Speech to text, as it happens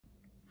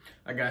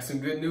I got some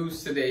good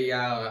news today,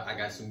 y'all. I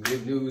got some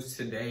good news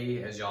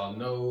today. As y'all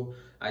know,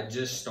 I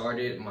just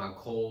started my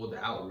cold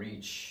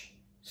outreach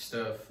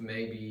stuff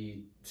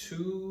maybe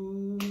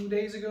 2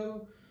 days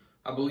ago.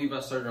 I believe I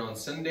started on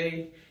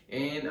Sunday,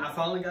 and I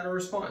finally got a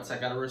response. I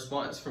got a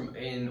response from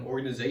an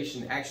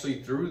organization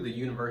actually through the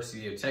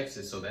University of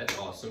Texas, so that's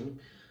awesome.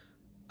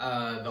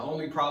 The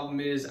only problem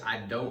is I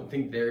don't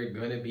think they're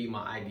gonna be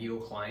my ideal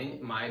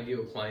client. My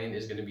ideal client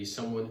is gonna be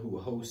someone who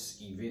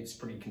hosts events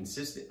pretty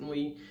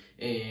consistently,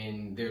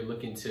 and they're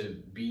looking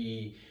to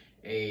be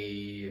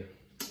a,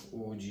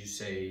 what would you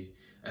say,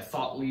 a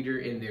thought leader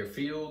in their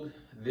field.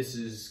 This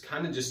is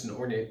kind of just an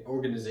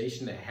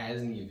organization that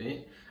has an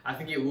event. I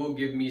think it will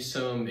give me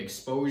some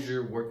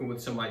exposure working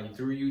with somebody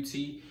through UT,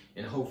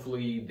 and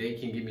hopefully they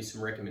can give me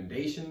some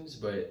recommendations.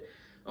 But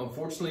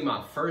unfortunately,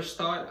 my first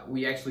thought,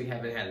 we actually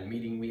haven't had a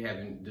meeting. We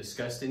haven't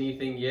discussed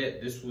anything yet.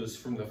 This was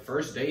from the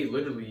first day,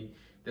 literally,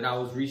 that I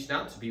was reaching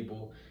out to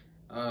people.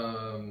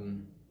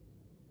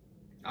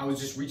 I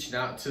was just reaching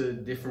out to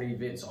different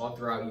events all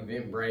throughout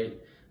Eventbrite.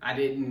 I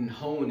didn't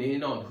hone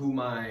in on who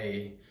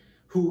I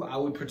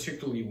would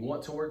particularly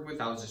want to work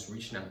with. I was just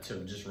reaching out to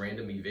just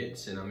random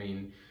events. And I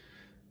mean,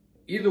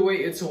 either way,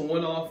 it's a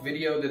one-off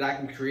video that I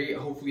can create.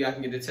 Hopefully I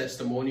can get a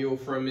testimonial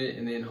from it,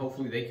 and then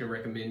hopefully they can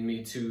recommend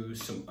me to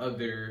some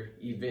other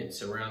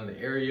events around the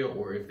area,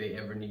 or if they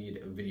ever need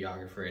a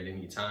videographer at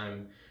any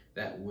time,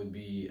 that would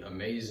be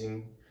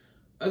amazing.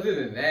 Other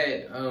than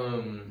that,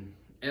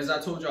 as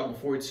I told y'all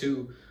before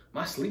too,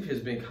 my sleep has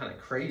been kind of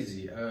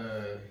crazy.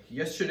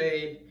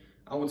 Yesterday,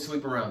 I went to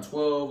sleep around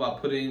 12. I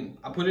put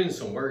in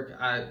some work.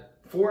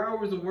 4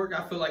 hours of work,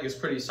 I feel like it's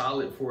pretty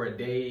solid for a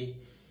day.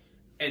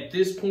 At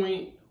this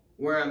point,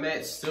 where I'm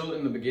at, still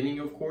in the beginning,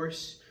 of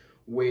course,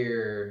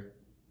 where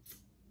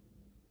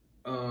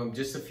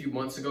just a few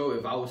months ago,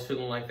 if I was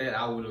feeling like that,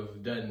 I would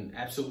have done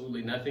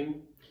absolutely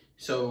nothing.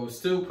 So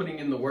still putting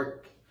in the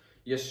work.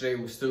 Yesterday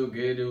was still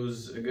good. It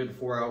was a good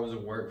 4 hours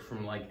of work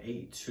from like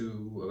 8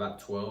 to about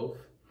 12.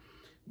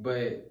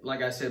 But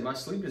like I said, my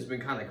sleep has been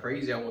kind of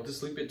crazy. I went to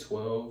sleep at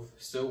 12,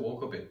 still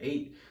woke up at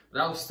 8,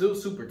 but I was still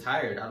super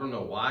tired. I don't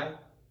know why.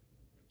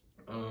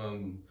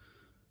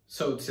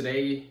 So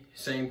today,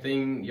 same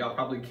thing. Y'all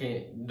probably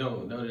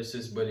don't notice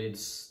this, but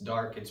it's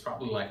dark. It's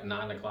probably like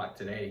 9 o'clock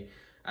today.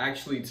 I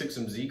actually took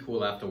some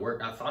ZQL after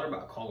work. I thought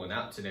about calling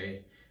out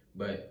today,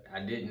 but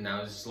I didn't.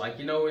 I was just like,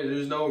 you know,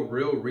 there's no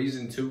real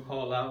reason to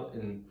call out.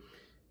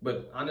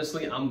 But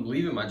honestly, I'm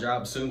leaving my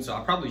job soon, so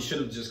I probably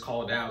should have just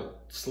called out,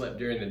 slept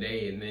during the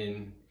day, and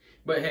then,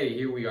 but hey,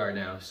 here we are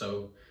now.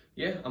 So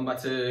yeah, I'm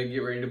about to get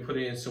ready to put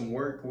in some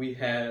work.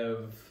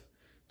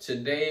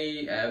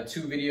 Today, I have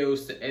 2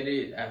 videos to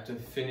edit. I have to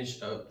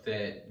finish up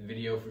that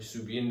video for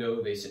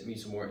Subiendo. They sent me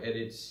some more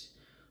edits.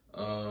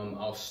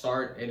 I'll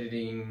start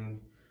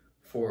editing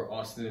for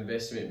Austin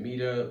Investment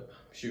Meetup.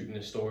 I'm shooting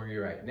a story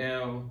right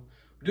now.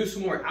 Do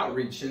some more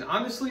outreach. And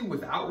honestly,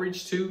 with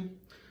outreach too,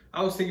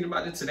 I was thinking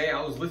about it today.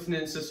 I was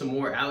listening to some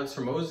more Alex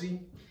Hormozi,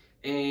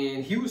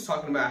 and he was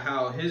talking about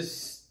how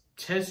his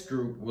test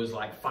group was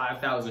like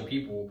 5,000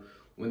 people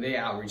when they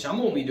outreach.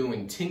 I'm only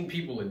doing 10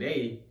 people a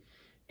day,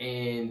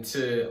 and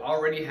to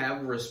already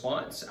have a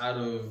response out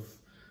of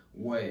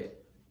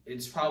what,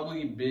 it's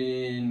probably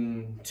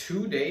been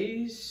 2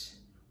 days,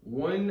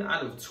 1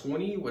 out of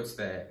 20. What's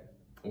that?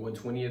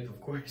 1/20th,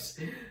 of course.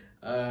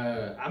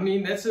 I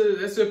mean, that's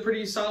a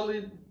pretty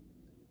solid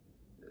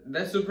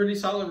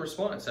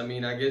response. I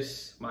mean, I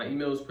guess my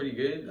email is pretty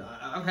good.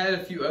 I've had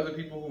a few other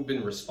people who've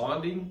been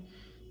responding.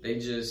 They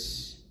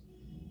just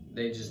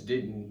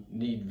didn't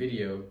need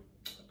video.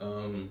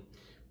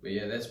 But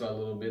yeah, that's about a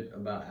little bit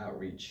about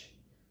outreach.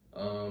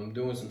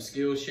 Doing some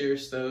Skillshare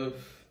stuff.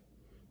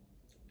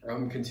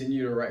 I'm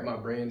continuing to write my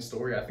brand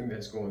story. I think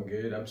that's going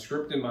good. I'm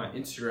scripting my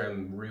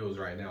Instagram reels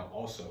right now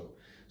also.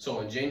 So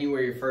on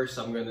January 1st,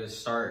 I'm gonna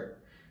start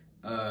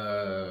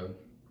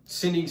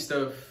sending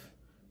stuff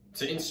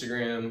to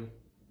Instagram.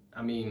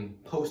 I mean,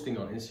 posting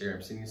on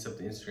Instagram, sending stuff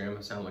to Instagram.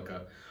 I sound like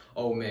a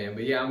old man,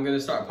 but yeah, I'm gonna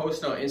start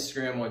posting on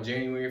Instagram on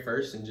January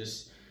 1st and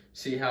just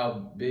see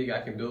how big I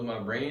can build my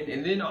brand.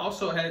 And then I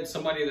also had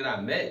somebody that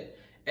I met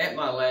at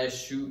my last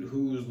shoot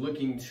who's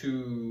looking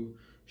to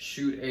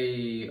shoot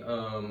a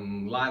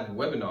live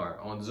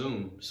webinar on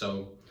Zoom.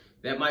 So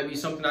that might be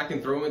something I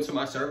can throw into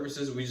my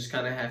services. We just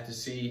kind of have to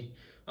see.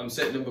 I'm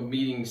setting up a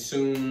meeting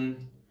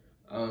soon.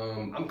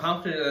 I'm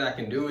confident that I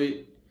can do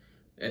it.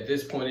 At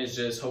this point, it's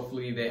just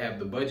hopefully they have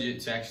the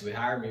budget to actually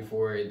hire me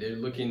for it. They're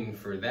looking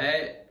for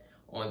that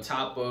on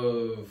top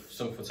of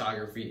some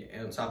photography,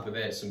 and on top of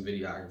that, some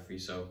videography.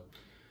 So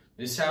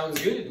this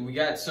sounds good. We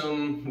got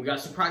some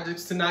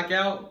projects to knock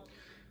out.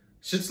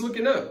 Shit's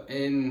looking up.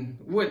 And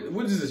what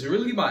is this?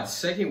 Really my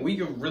second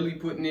week of really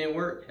putting in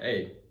work?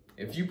 Hey,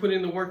 if you put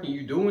in the work and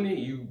you doing it,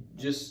 you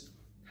just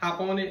hop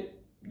on it,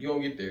 you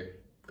gonna get there.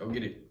 Go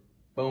get it.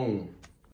 Boom.